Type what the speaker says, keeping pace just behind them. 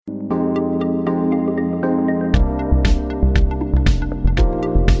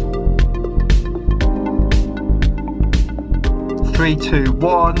Three, two,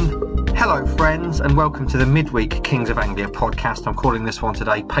 one. Hello, friends, and welcome to the midweek Kings of Anglia podcast. I'm calling this one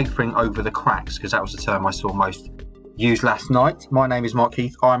today Papering Over the Cracks, because that was the term I saw most used last night. My name is Mark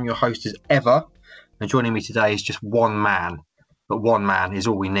Heath. I'm your host as ever. And joining me today is just one man. But one man is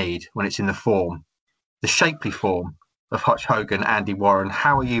all we need when it's in the form, the shapely form of Hutch Hogan, Andy Warren.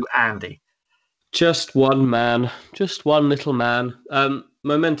 How are you, Andy? Just one man. Just one little man.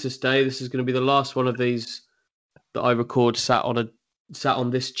 Momentous day. This is going to be the last one of these that I record sat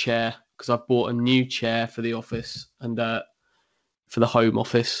on this chair, because I've bought a new chair for the office and for the home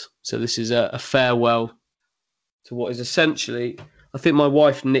office. So this is a farewell to what is essentially, I think my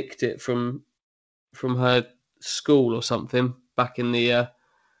wife nicked it from her school or something back in the.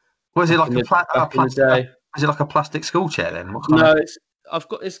 Was it like is it like a plastic school chair then? No,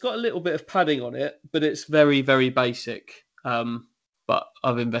 it's got a little bit of padding on it, but it's very, very basic. But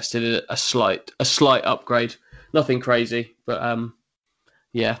I've invested in a slight upgrade. Nothing crazy, but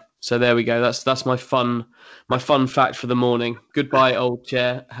yeah. So there we go. That's my fun fact for the morning. Goodbye, old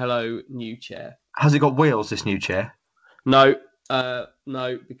chair. Hello, new chair. Has it got wheels, this new chair? No,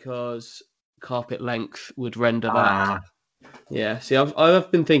 because carpet length would render that. Yeah. See,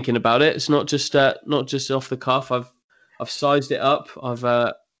 I've been thinking about it. It's not just off the cuff. I've sized it up.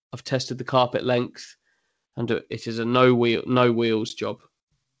 I've tested the carpet length, and it is a no wheels job.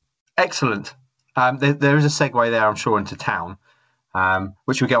 Excellent. There is a segue there, I'm sure, into town,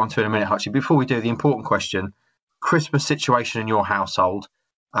 which we'll get onto in a minute, Hutchie. Before we do, the important question: Christmas situation in your household.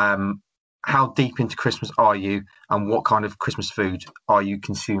 How deep into Christmas are you, and what kind of Christmas food are you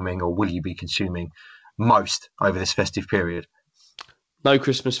consuming, or will you be consuming most over this festive period? No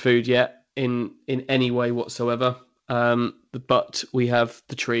Christmas food yet in any way whatsoever. But we have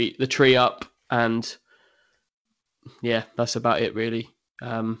the tree up, and yeah, that's about it really.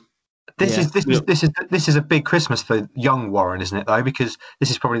 This is a big Christmas for young Warren, isn't it, though? Because this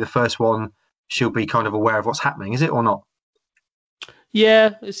is probably the first one she'll be kind of aware of what's happening, is it, or not?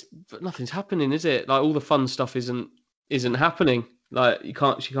 Yeah, nothing's happening, is it? Like, all the fun stuff isn't happening. Like,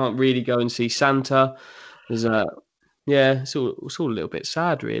 she can't really go and see Santa. It's all a little bit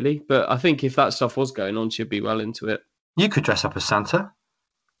sad, really. But I think if that stuff was going on, she'd be well into it. You could dress up as Santa.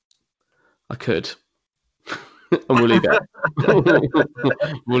 I could. And we'll leave it.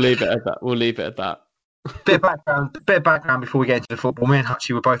 We'll leave it at that. Bit of background before we get into the football. Me and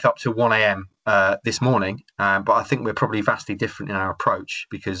Hutchie were both up till 1 a.m. This morning, but I think we're probably vastly different in our approach,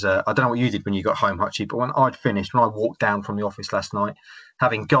 because I don't know what you did when you got home, Hutchie, but when I walked down from the office last night,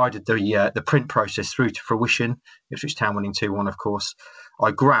 having guided the print process through to fruition, Ipswich Town winning 2-1, of course,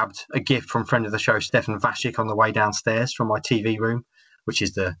 I grabbed a gift from friend of the show, Stefan Vashik, on the way downstairs from my TV room, which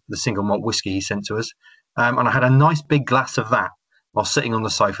is the single malt whiskey he sent to us. And I had a nice big glass of that while sitting on the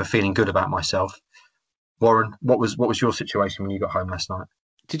sofa feeling good about myself. Warren, what was your situation when you got home last night?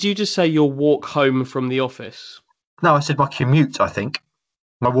 Did you just say your walk home from the office? No, I said my commute, I think.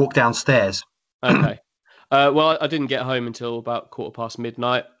 My walk downstairs. Okay. Well, I didn't get home until about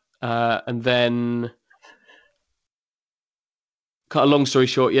midnight. And then, cut a long story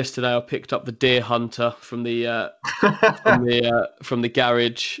short, yesterday I picked up the Deer Hunter from the from the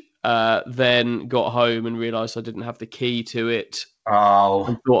garage. Then got home and realised I didn't have the key to it.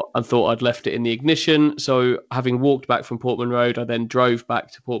 Oh. I thought I'd left it in the ignition. So, having walked back from Portman Road, I then drove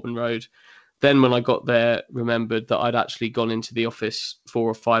back to Portman Road. Then when I got there, remembered that I'd actually gone into the office 4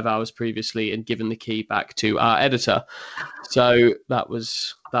 or 5 hours previously and given the key back to our editor. So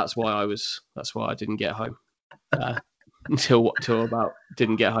that's why I didn't get home until about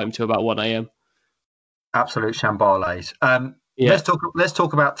 1 a.m. Absolute shambales. Yeah. Let's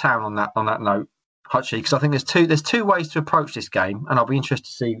talk about town on that note, Hutchie, because I think there's two ways to approach this game, and I'll be interested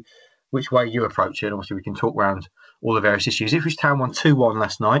to see which way you approach it. And obviously, we can talk around all the various issues. Ipswich Town won 2-1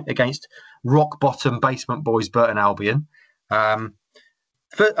 last night against rock bottom basement boys Burton Albion.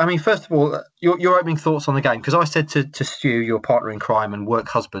 First of all, your opening thoughts on the game, because I said to Stu, your partner in crime and work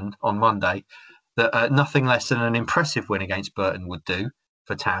husband, on Monday, that nothing less than an impressive win against Burton would do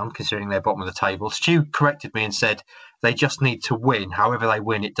for Town, considering they're bottom of the table. Stu corrected me and said they just need to win. However they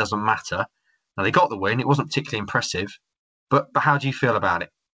win, it doesn't matter. Now, they got the win. It wasn't particularly impressive, but how do you feel about it?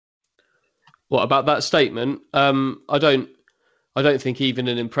 What about that statement? I don't think even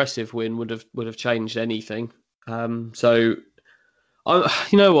an impressive win would have changed anything. So,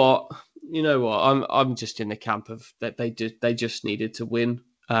 you know what? I'm just in the camp of that they just needed to win,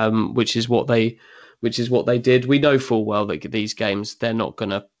 which is what they did. We know full well that these games, they're not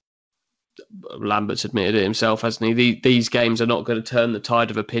going to. Lambert's admitted it himself, hasn't he? These games are not going to turn the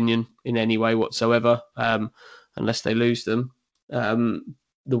tide of opinion in any way whatsoever, unless they lose them.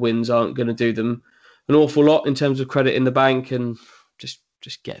 The wins aren't going to do them an awful lot in terms of credit in the bank, and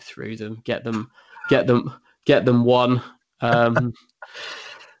just get through them, get them one, and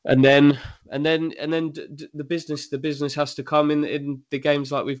then the business has to come in the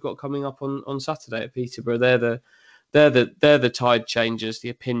games like we've got coming up on Saturday at Peterborough. They're the tide changers, the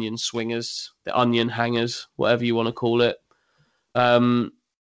opinion swingers, the onion hangers, whatever you want to call it.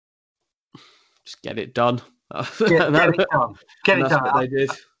 Just get it done. Get it done. Get it done. What they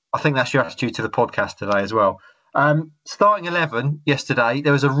did. I think that's your attitude to the podcast today as well. Starting 11 yesterday,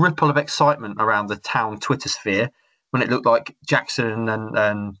 there was a ripple of excitement around the town Twitter sphere when it looked like Jackson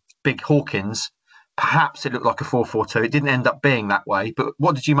and Big Hawkins. Perhaps it looked like a 4-4-2. It didn't end up being that way. But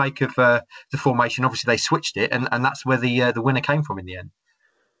what did you make of the formation? Obviously, they switched it, and that's where the winner came from in the end.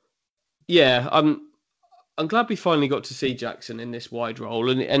 Yeah, I'm glad we finally got to see Jackson in this wide role,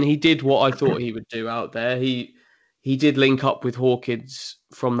 and he did what I thought he would do out there. He did link up with Hawkins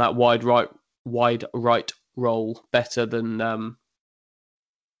from that wide right role better than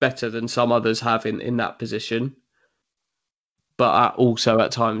some others have in that position. But also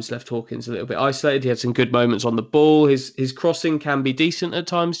at times left Hawkins a little bit isolated. He had some good moments on the ball. His crossing can be decent at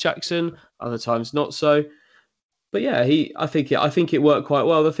times, Jackson. Other times not so. But yeah, I think it worked quite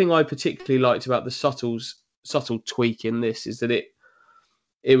well. The thing I particularly liked about the subtle tweak in this is that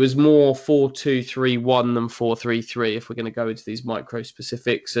it was more 4-2-3-1 than 4-3-3 if we're going to go into these micro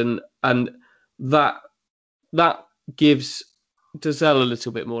specifics, and that gives Dozzell a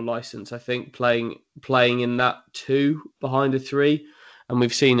little bit more license, I think, playing in that 2 behind a 3, and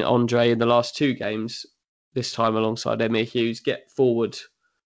we've seen Andre in the last 2 games, this time alongside Emir Hughes, get forward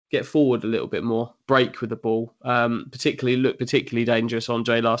a little bit more, break with the ball. Particularly dangerous,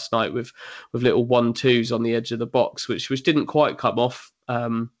 Andre, last night with little 1-2s on the edge of the box, which didn't quite come off,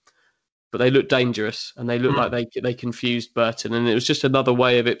 but they looked dangerous and they looked like they confused Burton, and it was just another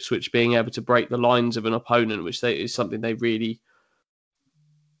way of Ipswich being able to break the lines of an opponent, which is something they really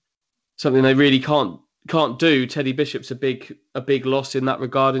can't do. Teddy Bishop's a big loss in that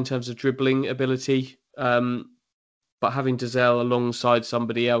regard in terms of dribbling ability. But having Dozzell alongside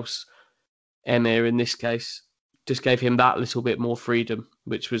somebody else, Emir in this case, just gave him that little bit more freedom,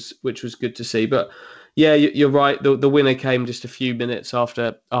 which was good to see. But yeah, you're right. The winner came just a few minutes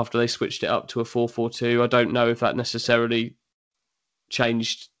after they switched it up to a 4-4-2. I don't know if that necessarily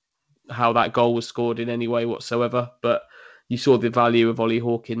changed how that goal was scored in any way whatsoever, but you saw the value of Ollie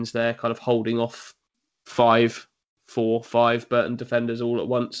Hawkins there, kind of holding off 5 Burton defenders all at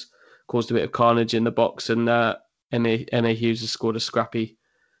once, caused a bit of carnage in the box, and Emir Hughes has scored a scrappy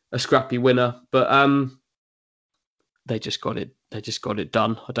winner, but they just got it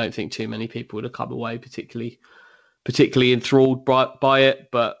done. I don't think too many people would have come away particularly enthralled by it,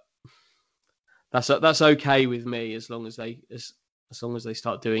 but that's okay with me as long as they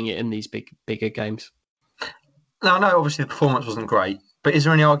start doing it in these bigger games. Now, I know obviously the performance wasn't great, but is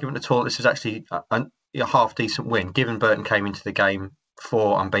there any argument at all that this was actually a half decent win, given Burton came into the game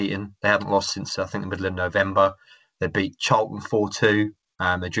 4 unbeaten? They hadn't lost since I think the middle of November. They beat Charlton 4-2.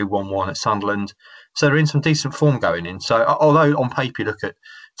 They drew 1-1 at Sunderland. So they're in some decent form going in. So although on paper you look at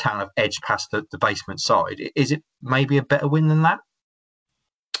Town have edged past the basement side, is it maybe a better win than that?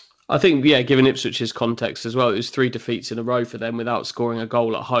 I think, yeah, given Ipswich's context as well, it was 3 defeats in a row for them without scoring a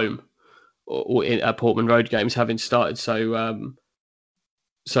goal at home or at Portman Road games, having started so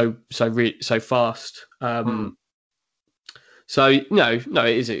fast. So no,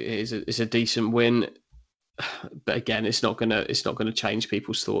 it is a decent win. But again, it's not gonna change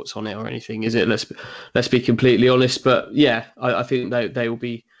people's thoughts on it or anything, is it? Let's be completely honest. But yeah, I think they will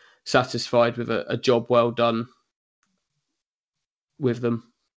be satisfied with a job well done with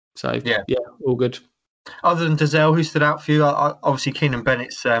them. So yeah, all good. Other than Dozzell, who stood out for you? Obviously, Keenan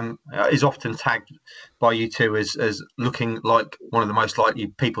Bennett is often tagged by you two as looking like one of the most likely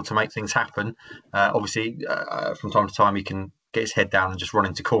people to make things happen. Obviously, from time to time, he can get his head down and just run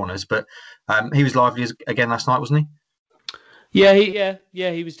into corners. But he was lively again last night, wasn't he? Yeah,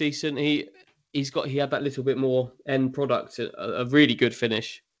 he was decent. He had that little bit more end product, a really good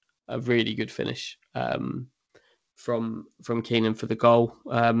finish, from Keenan for the goal.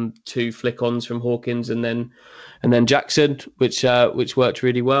 2 flick-ons from Hawkins and then Jackson, which worked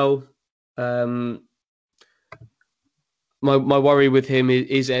really well. My worry with him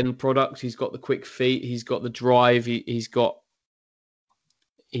is end product. He's got the quick feet. He's got the drive. He's got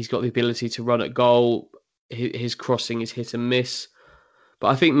the ability to run at goal. His crossing is hit and miss. But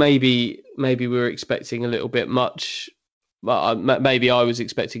I think maybe we were expecting a little bit much. Maybe I was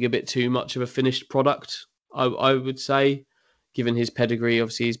expecting a bit too much of a finished product, I would say, given his pedigree.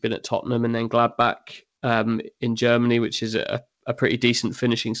 Obviously, he's been at Tottenham and then Gladbach in Germany, which is a pretty decent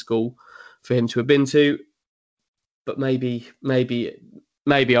finishing school for him to have been to. But maybe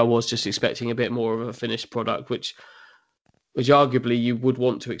maybe I was just expecting a bit more of a finished product, which arguably you would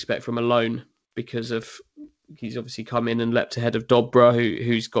want to expect from a loan because of he's obviously come in and leapt ahead of Dobra,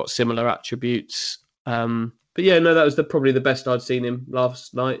 who's got similar attributes. But yeah, no, that was probably the best I'd seen him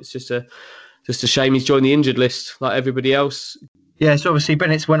last night. It's just a shame he's joined the injured list like everybody else. Yeah, so obviously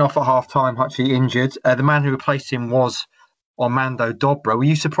Bennett went off at half-time, actually injured. The man who replaced him was Armando Dobra. Were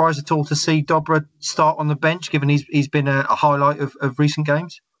you surprised at all to see Dobra start on the bench, given he's been a highlight of recent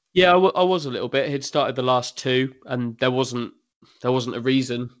games? Yeah, I was a little bit. He'd started the last two, and there wasn't a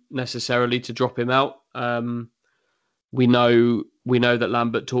reason necessarily to drop him out. We know that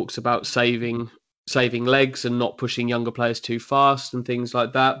Lambert talks about saving legs and not pushing younger players too fast and things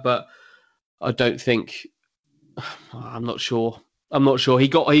like that. But I don't think. I'm not sure. He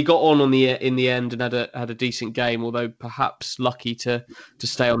got on in the end and had a decent game, although perhaps lucky to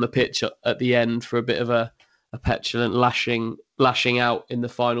stay on the pitch at the end for a bit of a petulant lashing out in the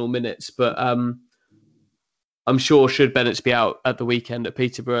final minutes. But I'm sure should Bennett be out at the weekend at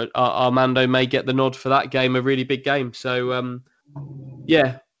Peterborough, Armando may get the nod for that game, a really big game. So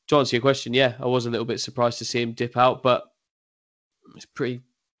yeah, to answer your question, yeah, I was a little bit surprised to see him dip out, but it's pretty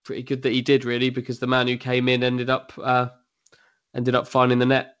good that he did, really, because the man who came in ended up finding the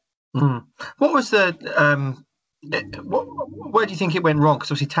net. What was the where do you think it went wrong?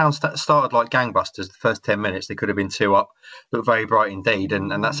 Because obviously Town started like gangbusters. The first 10 minutes they could have been 2 up, looked very bright indeed,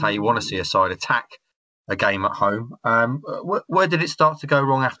 and that's how you want to see a side attack a game at home. Where did it start to go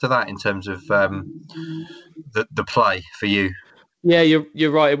wrong after that in terms of the play for you? Yeah,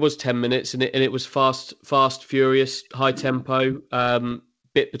 you're right. It was 10 minutes, and it was fast, furious, high tempo,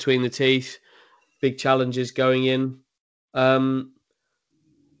 bit between the teeth, big challenges going in. I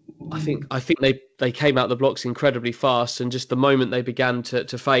think they came out the blocks incredibly fast, and just the moment they began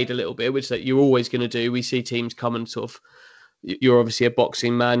to fade a little bit, which that you're always going to do. We see teams come and sort of. You're obviously a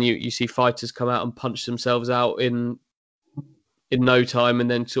boxing man. You see fighters come out and punch themselves out in no time, and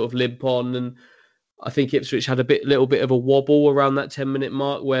then sort of limp on. And I think Ipswich had a little bit of a wobble around that 10-minute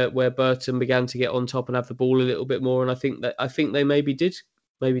mark where Burton began to get on top and have the ball a little bit more. And I think they maybe did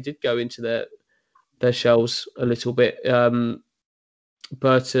go into their shells a little bit.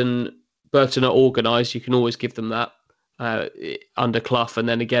 Burton are organised. You can always give them that under Clough, and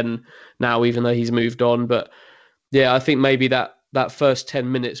then again now, even though he's moved on. But yeah, I think maybe that first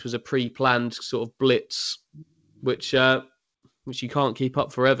 10 minutes was a pre-planned sort of blitz, which you can't keep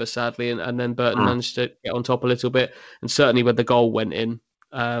up forever, sadly. And then Burton managed to get on top a little bit. And certainly when the goal went in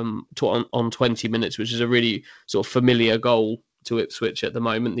on 20 minutes, which is a really sort of familiar goal to Ipswich at the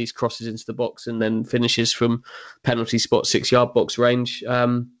moment, these crosses into the box and then finishes from penalty spot, 6-yard box range.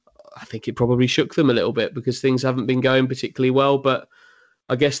 I think it probably shook them a little bit because things haven't been going particularly well. But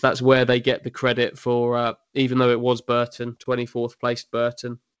I guess that's where they get the credit for, even though it was Burton, 24th placed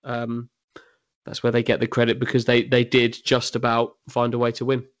Burton. That's where they get the credit because they did just about find a way to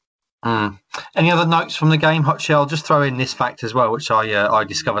win. Any other notes from the game, Hutchie? I'll just throw in this fact as well, which I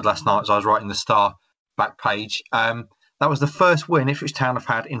discovered last night as I was writing the Star back page. That was the first win Ipswich Town have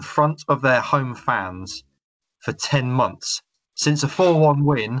had in front of their home fans for 10 months, since a 4-1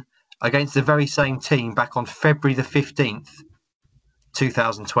 win against the very same team back on February the 15th,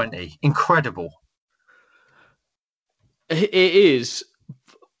 2020. Incredible. It is,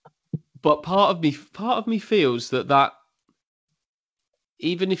 but part of me feels that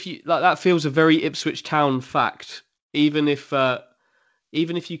even if you that feels a very Ipswich Town fact, even if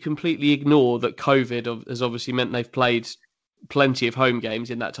you completely ignore that COVID has obviously meant they've played plenty of home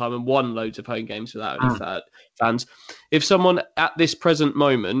games in that time and won loads of home games without any fans. If someone at this present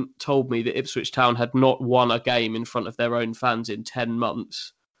moment told me that Ipswich Town had not won a game in front of their own fans in 10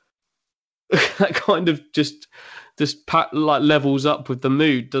 months, that kind of just like levels up with the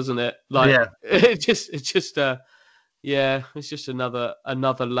mood, doesn't it? Like, yeah. It's just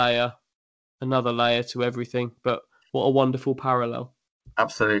another layer to everything. But what a wonderful parallel.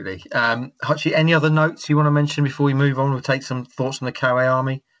 Absolutely. Hutchie, any other notes you want to mention before we move on? We'll take some thoughts on the Carraway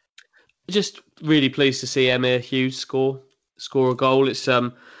Army. Just really pleased to see Emyr Hughes score a goal. It's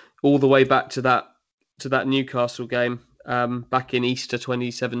all the way back to that Newcastle game back in Easter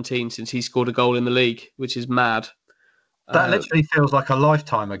 2017 since he scored a goal in the league, which is mad. That literally feels like a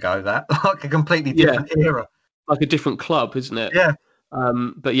lifetime ago, that. Like a completely different era. Like a different club, isn't it? Yeah.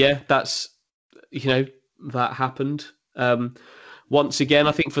 But yeah, that's, that happened. Once again,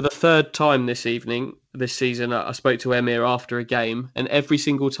 I think for the third time this season, I spoke to Emyr after a game, and every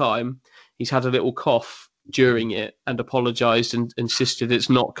single time he's had a little cough during it and apologised and insisted it's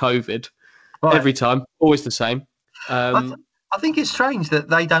not COVID. Right. Every time, always the same. I think it's strange that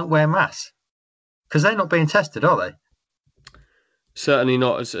they don't wear masks because they're not being tested, are they? Certainly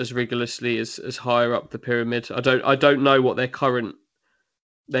not as rigorously as higher up the pyramid. I don't know what their current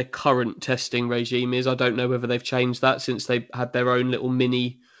testing regime is. I don't know whether they've changed that since they had their own little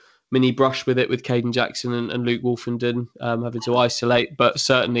mini brush with it, with Caden Jackson and Luke Wolfenden having to isolate. But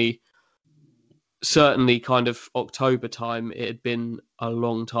certainly kind of October time, it had been a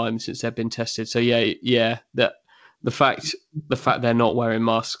long time since they've been tested. So that the fact they're not wearing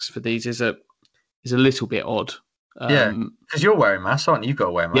masks for these is a little bit odd. Because you're wearing masks, aren't you? You've got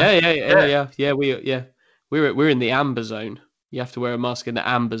to wear a mask. Yeah. We're in the amber zone. You have to wear a mask in the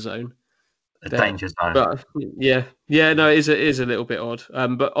amber zone. The danger zone. But no, it is a little bit odd.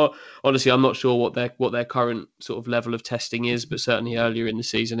 But honestly, I'm not sure what their current sort of level of testing is. But certainly earlier in the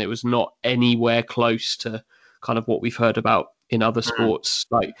season, it was not anywhere close to kind of what we've heard about in other sports.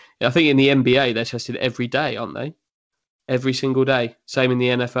 Like, I think in the NBA, they're tested every day, aren't they? Every single day. Same in the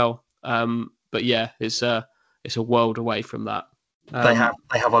NFL. But yeah, it's a world away from that. They have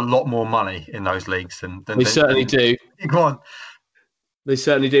a lot more money in those leagues than they certainly do. Go on. They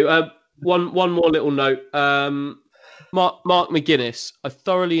certainly do. One more little note. Mark McGuinness. I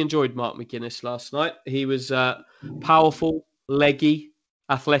thoroughly enjoyed Mark McGuinness last night. He was powerful, leggy,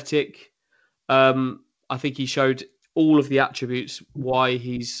 athletic. I think he showed all of the attributes why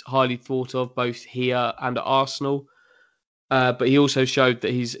he's highly thought of both here and at Arsenal. But he also showed that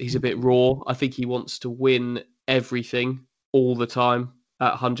he's a bit raw. I think he wants to win everything all the time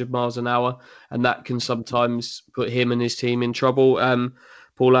at 100 miles an hour, and that can sometimes put him and his team in trouble.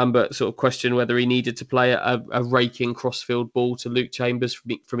 Paul Lambert sort of questioned whether he needed to play a raking crossfield ball to Luke Chambers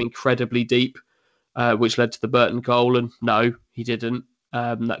from incredibly deep, which led to the Burton goal, and no, he didn't.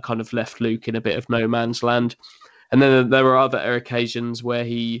 That kind of left Luke in a bit of no man's land. And then there are other occasions where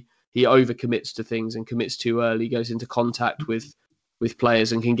he overcommits to things and commits too early, goes into contact with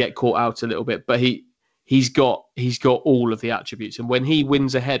players and can get caught out a little bit. But he's got all of the attributes. And when he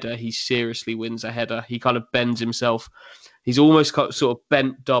wins a header, he seriously wins a header. He kind of bends himself. He's almost sort of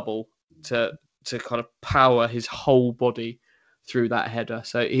bent double to kind of power his whole body through that header.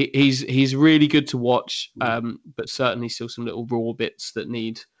 So he's really good to watch, but certainly still some little raw bits that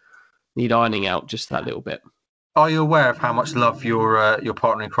need ironing out just that little bit. Are you aware of how much love your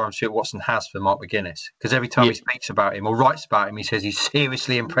partner in crime, Stuart Watson, has for Mark McGuinness? Because every time he speaks about him or writes about him, he says he's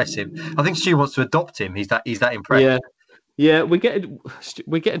seriously impressive. I think Stu wants to adopt him. He's that impressive. Yeah. We're getting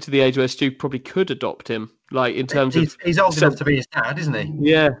to the age where Stu probably could adopt him. Like in terms of he's old enough to be his dad, isn't he?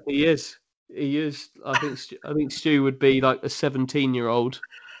 Yeah, he is. He is. I think Stu would be like a 17-year-old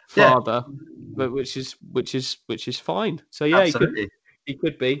father, but which is fine. So yeah, absolutely. He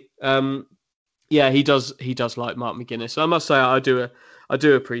could be. Yeah, he does like Mark McGuinness. So I must say I do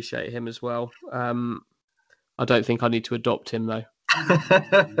appreciate him as well. I don't think I need to adopt him though.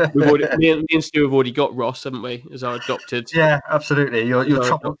 Me and Stu have already got Ross, haven't we, as our adopted? Yeah, absolutely. Your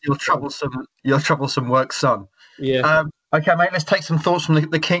troublesome work son. Yeah. Okay, mate. Let's take some thoughts from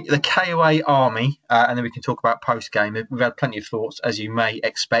the KOA army, and then we can talk about post game. We've had plenty of thoughts, as you may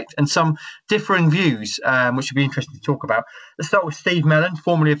expect, and some differing views, which would be interesting to talk about. Let's start with Steve Mellon,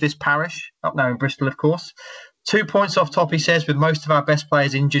 formerly of this parish, up now in Bristol, of course. 2 points off top, he says, with most of our best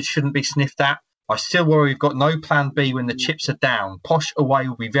players injured, shouldn't be sniffed at. I still worry we've got no plan B when the chips are down. Posh away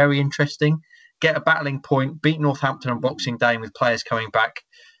will be very interesting. Get a battling point, beat Northampton on Boxing Day with players coming back.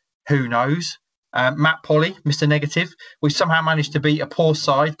 Who knows? Matt Polly, Mr. Negative. We somehow managed to beat a poor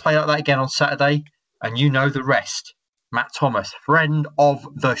side. Play like that again on Saturday, and you know the rest. Matt Thomas, friend of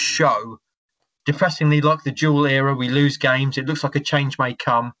the show. Depressingly, like the dual era, we lose games. It looks like a change may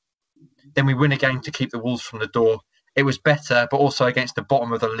come. Then we win a game to keep the Wolves from the door. It was better, but also against the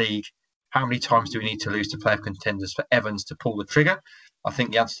bottom of the league. How many times do we need to lose to playoff contenders for Evans to pull the trigger? I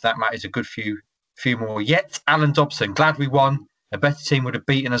think the answer to that, Matt, is a good few more yet. Alan Dobson, glad we won. A better team would have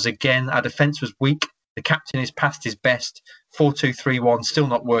beaten us again. Our defence was weak. The captain is past his best. 4-2-3-1, still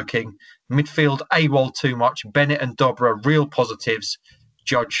not working. Midfield, AWOL too much. Bennett and Dobra, real positives.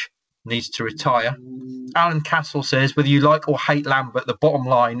 Judge needs to retire. Alan Castle says, whether you like or hate Lambert, the bottom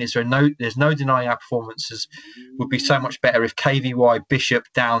line is there's no denying our performances would be so much better if KVY, Bishop,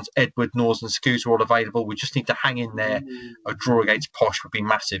 Downs, Edward, Norns and Scoos were all available. We just need to hang in there. A draw against Posh would be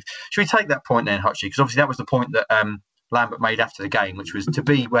massive. Should we take that point then, Hutchie? Because obviously that was the point that Lambert made after the game, which was to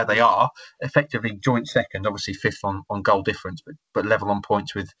be where they are, effectively joint second, obviously fifth on goal difference, but level on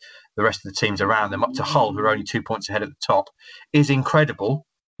points with the rest of the teams around them, up to Hull, who are only 2 points ahead at the top, is incredible.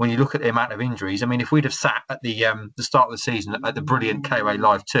 When you look at the amount of injuries, I mean, if we'd have sat at the start of the season at the brilliant KOA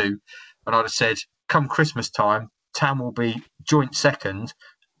Live 2, and I'd have said, come Christmas time, Tam will be joint second,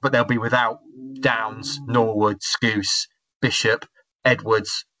 but they'll be without Downs, Norwood, Scoos, Bishop,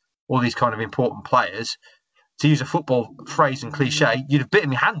 Edwards, all these kind of important players. to use a football phrase and cliche, you'd have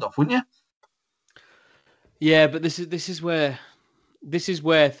bitten your hand off, wouldn't you? Yeah, but this is where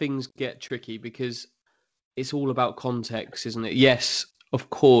things get tricky, because it's all about context, isn't it? Yes, of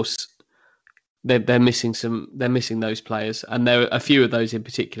course, they're missing those players, and there are a few of those in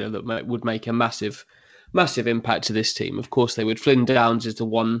particular that would make a massive impact to this team. Of course, they would. Flynn Downs is the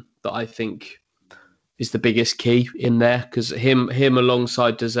one that I think is the biggest key in there, because him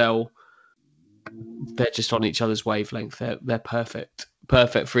alongside Dazelle, they're just on each other's wavelength. They're perfect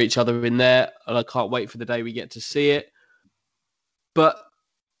for each other in there, and I can't wait for the day we get to see it. But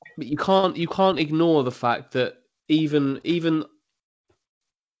you can't ignore the fact that even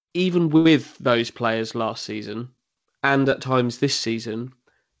with those players last season, and at times this season,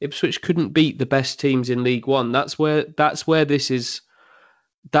 Ipswich couldn't beat the best teams in League One. That's where all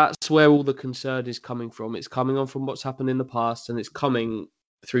the concern is coming from. It's coming on from what's happened in the past, and it's coming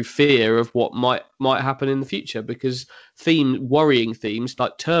through fear of what might happen in the future, because worrying themes,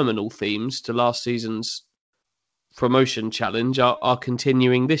 like terminal themes to last season's promotion challenge, are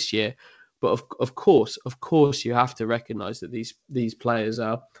continuing this year. But of course, you have to recognise that these players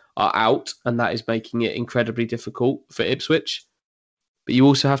are out, and that is making it incredibly difficult for Ipswich. But you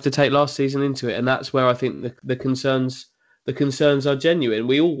also have to take last season into it, and that's where I think the concerns are genuine.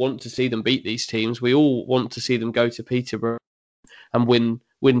 We all want to see them beat these teams. We all want to see them go to Peterborough and win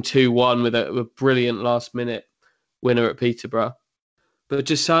 2-1 with a brilliant last minute winner at Peterborough. But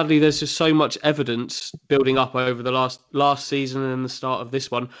just sadly, there's just so much evidence building up over the last season and the start of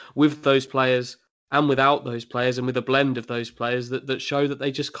this one, with those players and without those players, and with a blend of those players, that show that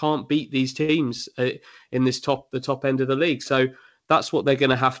they just can't beat these teams in the top end of the league. So that's what they're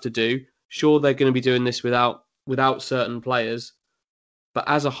going to have to do. Sure, they're going to be doing this without certain players, but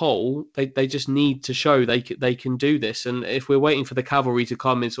as a whole, they just need to show they can do this. And if we're waiting for the cavalry to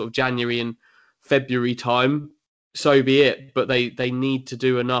come in sort of January and February time, so be it. But they need to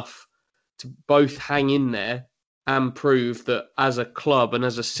do enough to both hang in there and prove that as a club and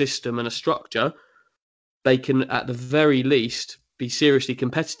as a system and a structure, they can at the very least be seriously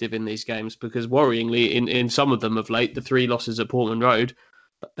competitive in these games. Because worryingly, in some of them of late, the 3 losses at Portman Road,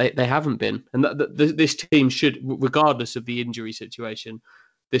 they haven't been. And this team should, regardless of the injury situation,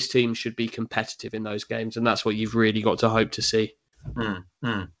 this team should be competitive in those games. And that's what you've really got to hope to see.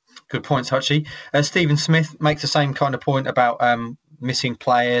 Good points, Hutchie. Stephen Smith makes the same kind of point about missing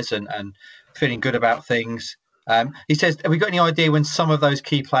players and feeling good about things. He says, have we got any idea when some of those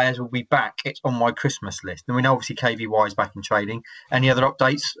key players will be back? It's on my Christmas list. And we know obviously KVY is back in training. Any other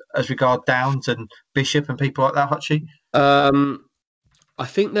updates as regard Downs and Bishop and people like that, Hutchie? I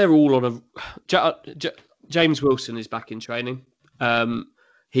think they're all on James Wilson is back in training.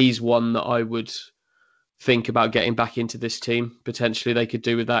 He's one that I would think about getting back into this team. Potentially they could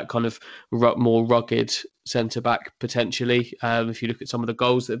do with that kind of more rugged centre-back, potentially. If you look at some of the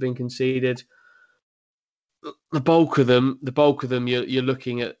goals that have been conceded. The bulk of them, you're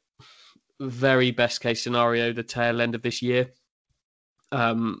looking at very best case scenario, the tail end of this year,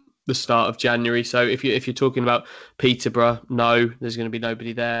 the start of January. So if you're talking about Peterborough, no, there's going to be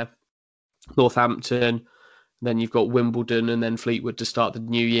nobody there. Northampton, then you've got Wimbledon and then Fleetwood to start the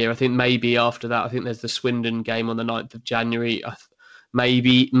new year. I think maybe after that, I think there's the Swindon game on the 9th of January.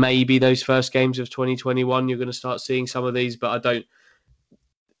 Maybe those first games of 2021, you're going to start seeing some of these, but I don't.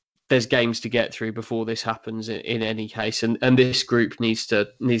 There's games to get through before this happens in any case, and this group needs to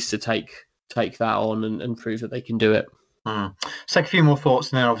take that on and prove that they can do it. Let's take a few more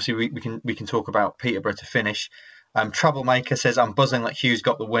thoughts, and then obviously we can talk about Peterborough to finish. Troublemaker says, I'm buzzing that Hughes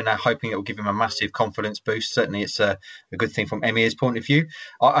got the winner, hoping it will give him a massive confidence boost. Certainly it's a good thing from Emir's point of view.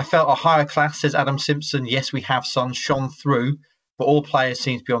 I felt a higher class, says Adam Simpson. Yes, we have shone through, but all players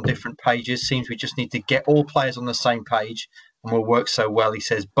seem to be on different pages. Seems we just need to get all players on the same page and we'll work so well, he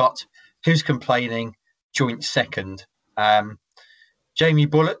says. But who's complaining? Joint second. Jamie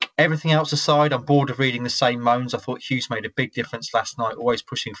Bullock, everything else aside, I'm bored of reading the same moans. I thought Hughes made a big difference last night, always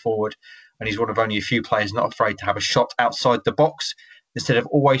pushing forward. And he's one of only a few players not afraid to have a shot outside the box instead of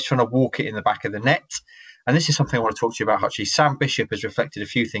always trying to walk it in the back of the net. And this is something I want to talk to you about, actually. Sam Bishop has reflected a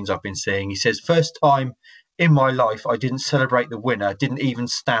few things I've been seeing. He says, first time in my life I didn't celebrate the winner, didn't even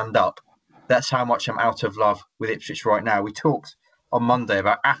stand up. That's how much I'm out of love with Ipswich right now. We talked on Monday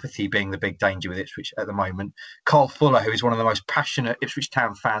about apathy being the big danger with Ipswich at the moment. Carl Fuller, who is one of the most passionate Ipswich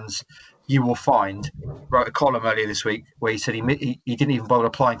Town fans you will find, wrote a column earlier this week where he said he didn't even bother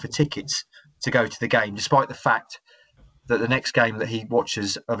applying for tickets to go to the game, despite the fact that the next game that he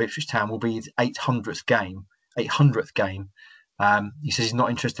watches of Ipswich Town will be his 800th game. He says he's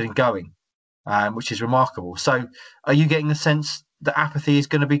not interested in going, which is remarkable. So are you getting the sense that apathy is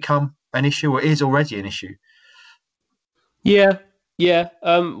going to become an issue, or is already an issue? Yeah, yeah.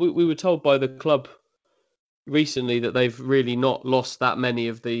 We were told by the club recently that they've really not lost that many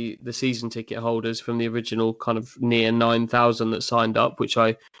of the season ticket holders from the original kind of near 9,000 that signed up, which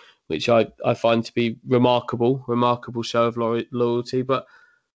I find to be remarkable show of loyalty. But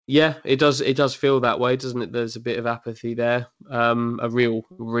yeah, it does feel that way, doesn't it? There's a bit of apathy there, a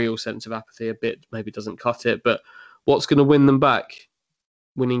real sense of apathy. A bit maybe doesn't cut it, but what's going to win them back?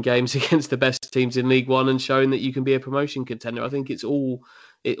 Winning games against the best teams in League One and showing that you can be a promotion contender. I think it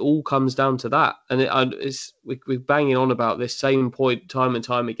all comes down to that, and we're banging on about this same point time and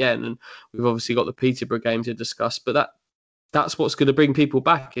time again, and we've obviously got the Peterborough game to discuss, but that's what's going to bring people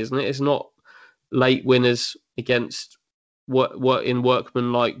back, isn't it? It's not late winners against what in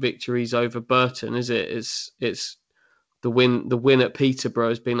workmanlike victories over Burton, is it? It's the win at Peterborough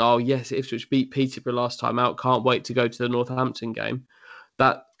has been, oh yes, Ipswich beat Peterborough last time out. Can't wait to go to the Northampton game.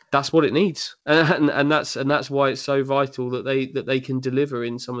 That's what it needs, and that's why it's so vital that they can deliver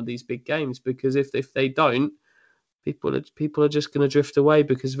in some of these big games. Because if they don't, people are just going to drift away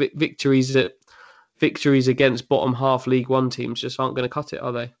because victories against bottom half League One teams just aren't going to cut it,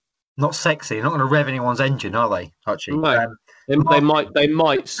 are they? Not sexy. They're not going to rev anyone's engine, are they, Hutchie? No, they Martin,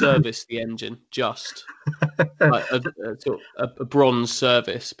 might service the engine just like a bronze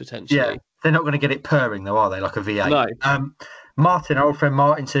service yeah, potentially. they're not going to get it purring, though, are they? Like a V8. No, Martin, our old friend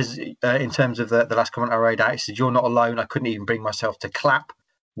Martin, says in terms of the last comment I read out, he said, "You're not alone. I couldn't even bring myself to clap.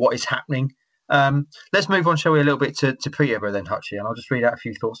 What is happening?" Let's move on, shall we, a little bit to Peterborough then, Hutchie, and I'll just read out a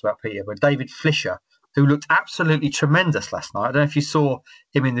few thoughts about Peterborough. David Flisher, who looked absolutely tremendous last night. I don't know if you saw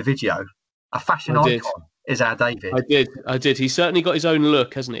him in the video. A fashion I did. icon is our David. I did. He's certainly got his own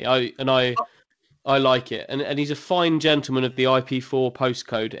look, hasn't he? I like it, and he's a fine gentleman of the IP4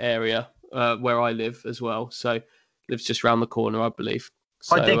 postcode area where I live as well. So lives just round the corner, I believe.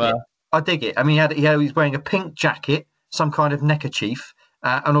 So I dig it. I dig it. I mean, he was wearing a pink jacket, some kind of neckerchief,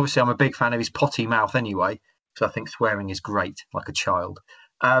 and obviously I'm a big fan of his potty mouth anyway, because I think swearing is great, like a child.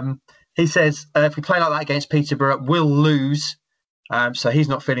 He says, if we play like that against Peterborough, we'll lose. So he's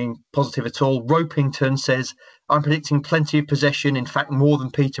not feeling positive at all. Ropington says, I'm predicting plenty of possession, in fact, more than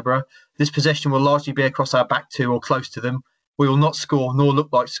Peterborough. This possession will largely be across our back two or close to them. We will not score nor look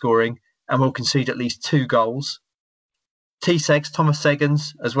like scoring, and we'll concede at least 2 goals. T-Segs, Thomas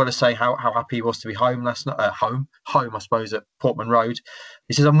Seggans, as well as say how happy he was to be home last night, home, I suppose, at Portman Road.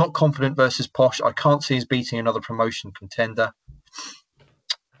 He says, I'm not confident versus Posh. I can't see us beating another promotion contender.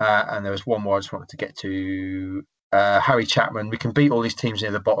 And there was one more I just wanted to get to. Harry Chapman, we can beat all these teams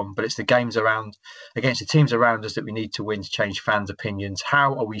near the bottom, but it's the games against the teams around us that we need to win to change fans' opinions.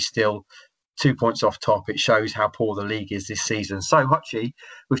 How are we still 2 points off top? It shows how poor the league is this season. So, Hutchie,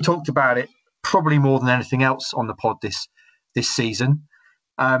 we've talked about it probably more than anything else on the pod this season.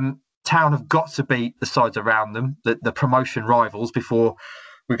 Town have got to beat the sides around them, the promotion rivals, before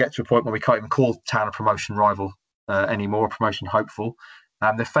we get to a point where we can't even call Town a promotion rival anymore, a promotion hopeful.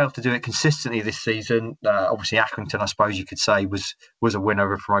 They've failed to do it consistently this season. Obviously, Accrington, I suppose you could say, was a winner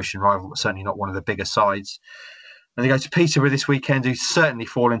of a promotion rival, but certainly not one of the bigger sides. And they go to Peterborough this weekend, who certainly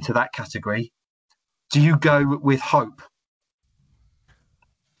fall into that category. Do you go with hope?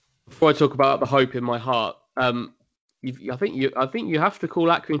 before I talk about the hope in my heart, I think you have to call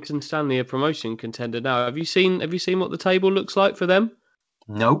Accrington Stanley a promotion contender now. Have you seen what the table looks like for them?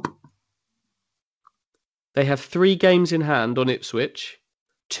 Nope. They have 3 games in hand on Ipswich,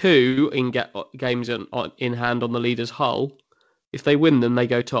 2 games in hand on the leaders Hull. If they win them, they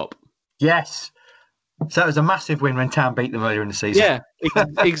go top. Yes. So it was a massive win when Town beat them earlier in the season. Yeah,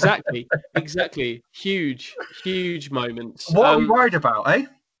 exactly. Huge moments. What are we worried about, eh?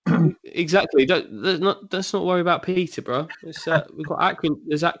 Exactly. Let's not worry about Peterborough. We've got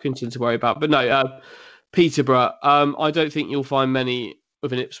there's Accrington to worry about, but no, Peterborough. I don't think you'll find many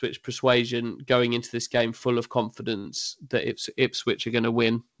of an Ipswich persuasion going into this game full of confidence that Ipswich are going to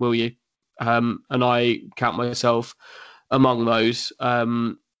win. Will you? And I count myself among those.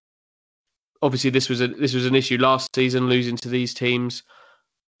 Obviously, this was an issue last season, losing to these teams.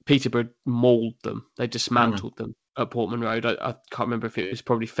 Peterborough mauled them. They dismantled them at Portman Road. I can't remember if it was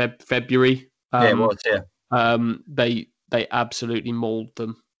probably February. Yeah, it was, yeah. They absolutely mauled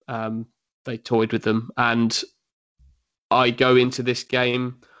them. They toyed with them. And I go into this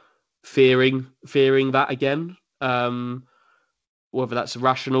game fearing that again. Whether that's a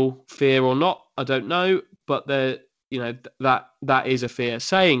rational fear or not, I don't know. But that is a fear.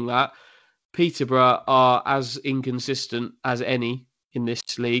 Saying that, Peterborough are as inconsistent as any in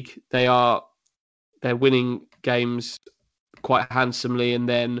this league. They're winning games quite handsomely and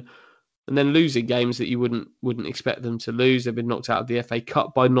then and then losing games that you wouldn't expect them to lose. They've been knocked out of the FA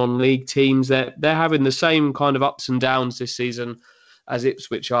Cup by non-league teams. They're having the same kind of ups and downs this season as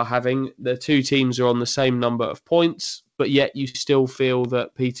Ipswich are having. The two teams are on the same number of points, but yet you still feel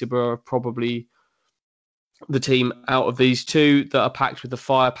that Peterborough are probably the team out of these two that are packed with the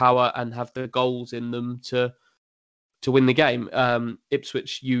firepower and have the goals in them to win the game.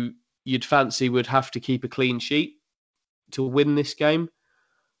 Ipswich, you'd fancy would have to keep a clean sheet to win this game,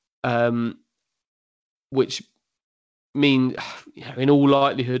 which mean, in all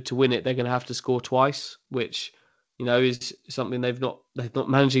likelihood, to win it, they're going to have to score twice, which is something they've not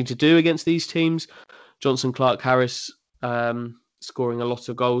managing to do against these teams. Johnson Clark-Harris scoring a lot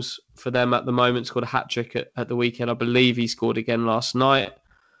of goals for them at the moment. Scored a hat-trick at the weekend. I believe he scored again last night.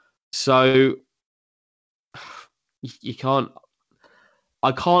 So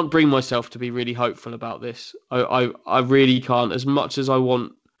I can't bring myself to be really hopeful about this. I really can't. As much as I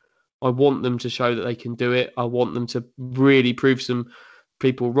want them to show that they can do it. I want them to really prove some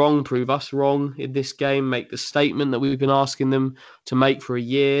people wrong, prove us wrong in this game, make the statement that we've been asking them to make for a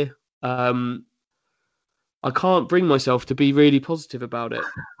year. I can't bring myself to be really positive about it.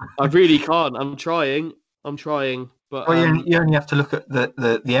 I really can't. I'm trying, but you only have to look at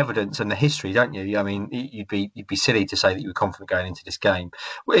the evidence and the history, don't you? I mean, you'd be silly to say that you were confident going into this game.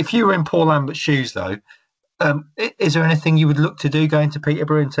 If you were in Paul Lambert's shoes, though, is there anything you would look to do going to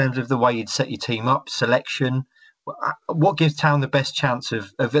Peterborough in terms of the way you'd set your team up, selection? What gives Town the best chance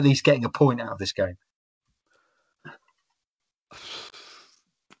of at least getting a point out of this game?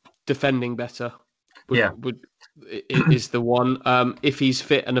 Defending better. Is the one. If he's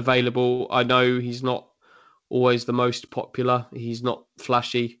fit and available, I know he's not always the most popular. He's not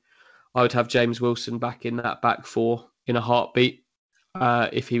flashy. I would have James Wilson back in that back four in a heartbeat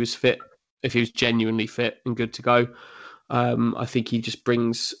if he was fit, if he was genuinely fit and good to go. I think he just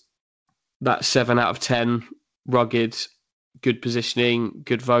brings that 7 out of 10, rugged, good positioning,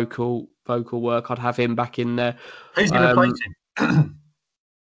 good vocal work. I'd have him back in there. Who's going to replace him?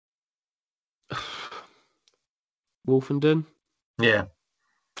 Wolfenden? Yeah.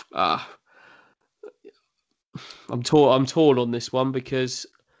 I'm torn on this one because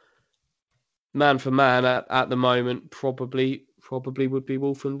man for man at the moment probably would be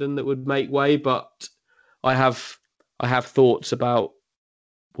Wolfenden that would make way, but I have thoughts about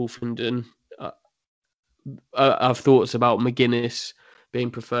Wolfenden. I have thoughts about McGuinness being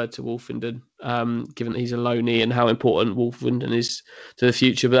preferred to Wolfenden, given that he's a loanee and how important Wolfenden is to the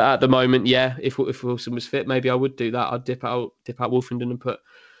future. But at the moment, yeah, if Wilson was fit, maybe I would do that. I'd dip out Wolfenden and put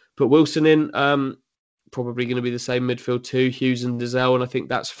Wilson in. Probably going to be the same midfield too, Hughes and Dazelle, and I think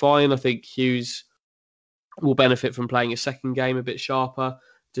that's fine. I think Hughes will benefit from playing a second game a bit sharper.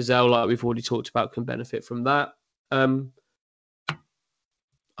 Dazelle, like we've already talked about, can benefit from that.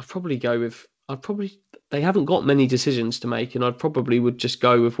 They haven't got many decisions to make, and I probably would just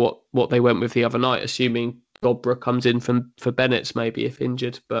go with what they went with the other night, assuming Dobra comes in for Bennett's maybe if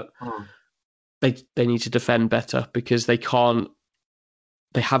injured, but they need to defend better because they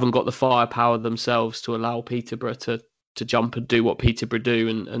haven't got the firepower themselves to allow Peterborough to jump and do what Peterborough do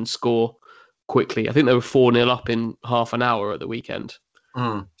and score quickly. I think they were 4-0 up in half an hour at the weekend.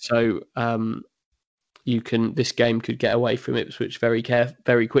 So this game could get away from Ipswich very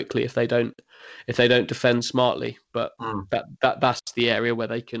quickly if they don't defend smartly. But that's the area where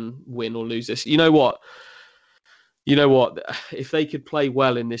they can win or lose this. You know what? If they could play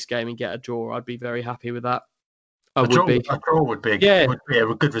well in this game and get a draw, I'd be very happy with that. A draw would be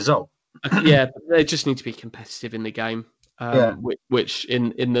a good result. Yeah, they just need to be competitive in the game. Which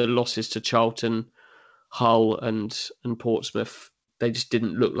in the losses to Charlton, Hull, and Portsmouth, they just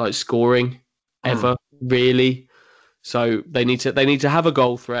didn't look like scoring ever really. So they need to have a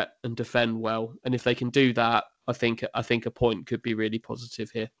goal threat and defend well. And if they can do that, I think a point could be really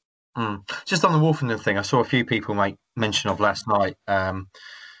positive here. Just on the Wolfenden thing, I saw a few people make mention of last night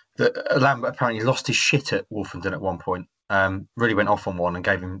that Lambert apparently lost his shit at Wolfenden at one point. Really went off on one and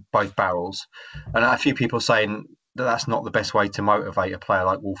gave him both barrels. And a few people saying that that's not the best way to motivate a player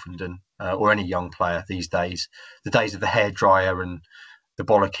like Wolfenden or any young player these days. The days of the hairdryer and the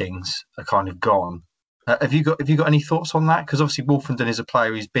bollockings are kind of gone. Have you got any thoughts on that? Because obviously Wolfenden is a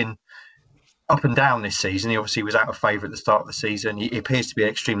player who's been up and down this season. He obviously was out of favour at the start of the season. He appears to be an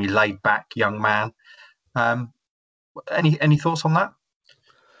extremely laid back young man. Any thoughts on that?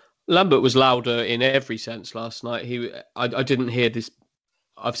 Lambert was louder in every sense last night. I didn't hear this.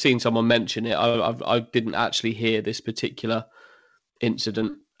 I've seen someone mention it. I didn't actually hear this particular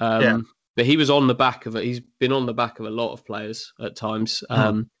incident. But he was on the back of it. He's been on the back of a lot of players at times.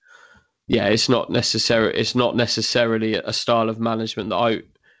 It's not necessarily a style of management that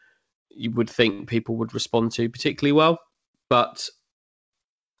you would think people would respond to particularly well. But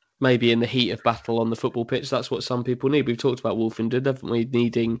maybe in the heat of battle on the football pitch, that's what some people need. We've talked about Wolfenden, haven't we?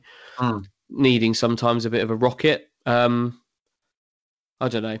 Needing sometimes a bit of a rocket. I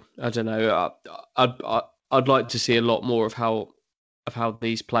don't know. I'd like to see a lot more of how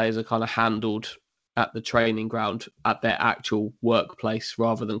these players are kind of handled at the training ground, at their actual workplace,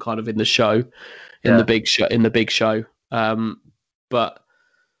 rather than kind of in the show, in the big show. But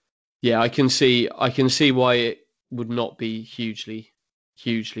yeah, I can see why it would not be hugely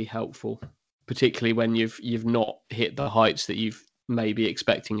helpful, particularly when you've not hit the heights that you've maybe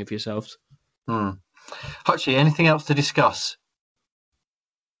expecting of yourselves. Hutchie, anything else to discuss?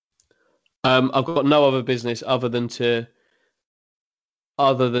 I've got no other business other than to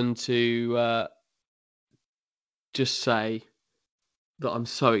just say that I'm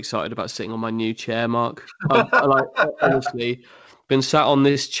so excited about sitting on my new chair, Mark. Honestly, been sat on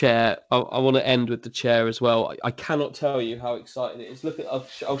this chair. I want to end with the chair as well. I cannot tell you how excited it is. Look at,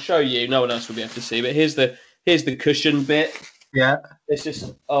 I'll show you. No one else will be able to see, but here's the cushion bit. Yeah. It's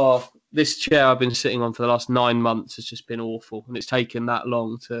just this chair I've been sitting on for the last 9 months has just been awful, and it's taken that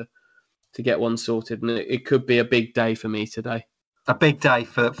long to get one sorted. And it could be a big day for me today. A big day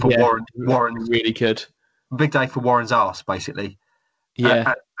for Warren. Warren really could. A big day for Warren's arse, basically.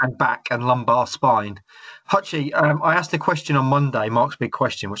 Yeah. And back and lumbar spine. Hutchie, I asked a question on Monday, Mark's big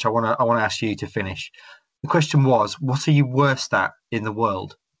question, which I want to ask you to finish. The question was, what are you worst at in the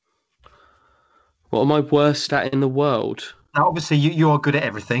world? What am I worst at in the world? Now, obviously, you are good at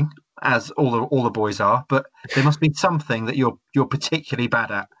everything, as all the boys are, but there must be something that you're particularly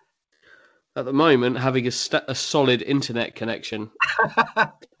bad at. At the moment, having a solid internet connection,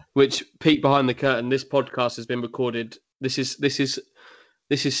 which, peek behind the curtain, this podcast has been recorded. This is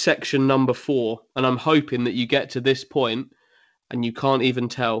section number 4, and I'm hoping that you get to this point and you can't even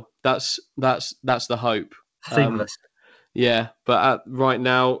tell. That's the hope. Seamless. But right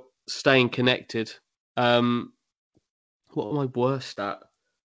now, staying connected. What am I worst at?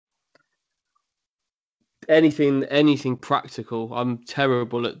 Anything practical. I'm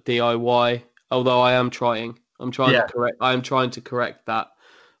terrible at DIY, although I am trying. I'm trying to correct that.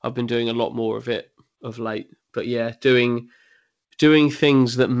 I've been doing a lot more of it of late. But yeah, doing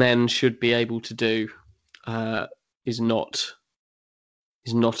things that men should be able to do is not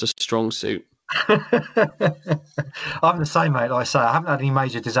a strong suit. I'm the same, mate. Like I say, I haven't had any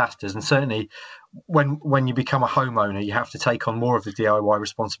major disasters, and certainly when you become a homeowner, you have to take on more of the DIY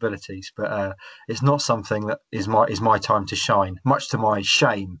responsibilities. But it's not something that is my time to shine, much to my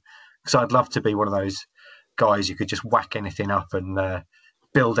shame, because I'd love to be one of those guys who could just whack anything up and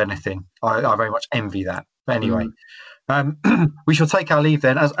build anything. I very much envy that. But anyway, we shall take our leave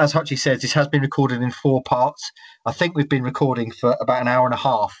then. As Hutchie says, this has been recorded in 4 parts. I think we've been recording for about an hour and a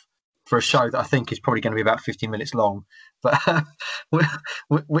half for a show that I think is probably going to be about 15 minutes long. But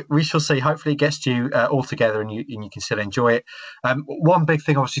we shall see. Hopefully it gets you all together and you can still enjoy it. One big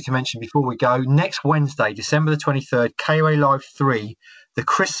thing, obviously, to mention before we go, next Wednesday, December the 23rd, KOA Live 3, the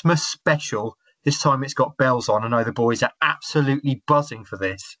Christmas special. This time it's got bells on. I know the boys are absolutely buzzing for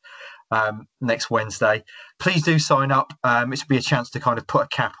this. Next Wednesday, please do sign up. It will be a chance to kind of put a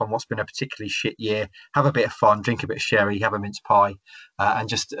cap on what's been a particularly shit year, have a bit of fun, drink a bit of sherry, have a mince pie, and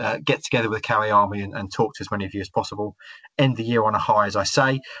just get together with the Cowie Army and talk to as many of you as possible. End the year on a high, as I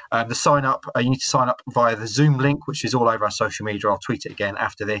say. The sign up, you need to sign up via the Zoom link, which is all over our social media. I'll tweet it again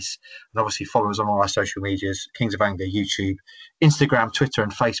after this. And obviously follow us on all our social medias, Kings of Anglia, YouTube, Instagram, Twitter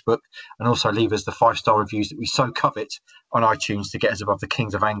and Facebook, and also leave us the 5-star reviews that we so covet on iTunes to get us above the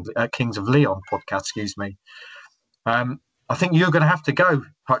Kings of Leon podcast, excuse me. I think you're going to have to go,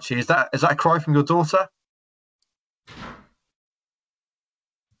 Hutchie. Is that a cry from your daughter?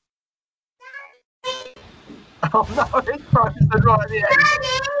 Oh no, it's right at the end.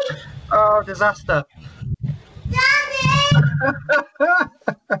 Oh, disaster.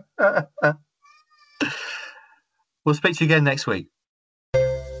 Daddy! We'll speak to you again next week.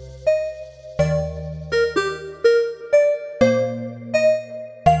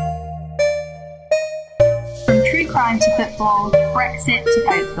 From true crime to football, Brexit to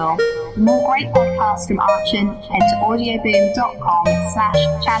Cokeville. For more great podcasts from Archon, head to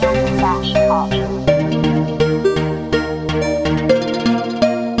audioboom.com/channel/Archon.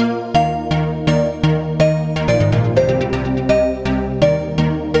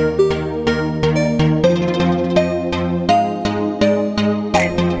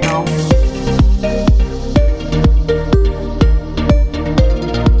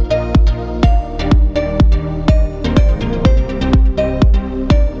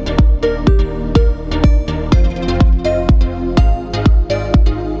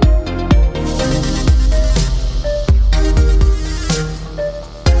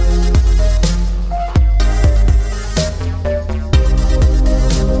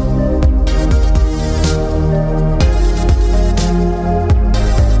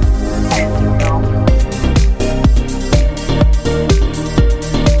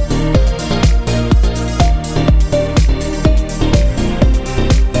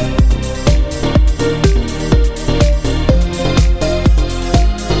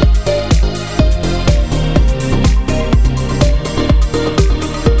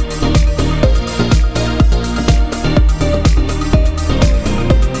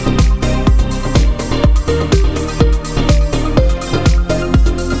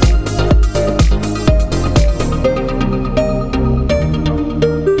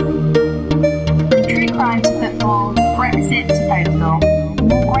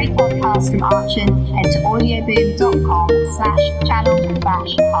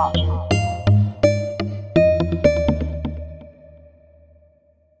 Arch.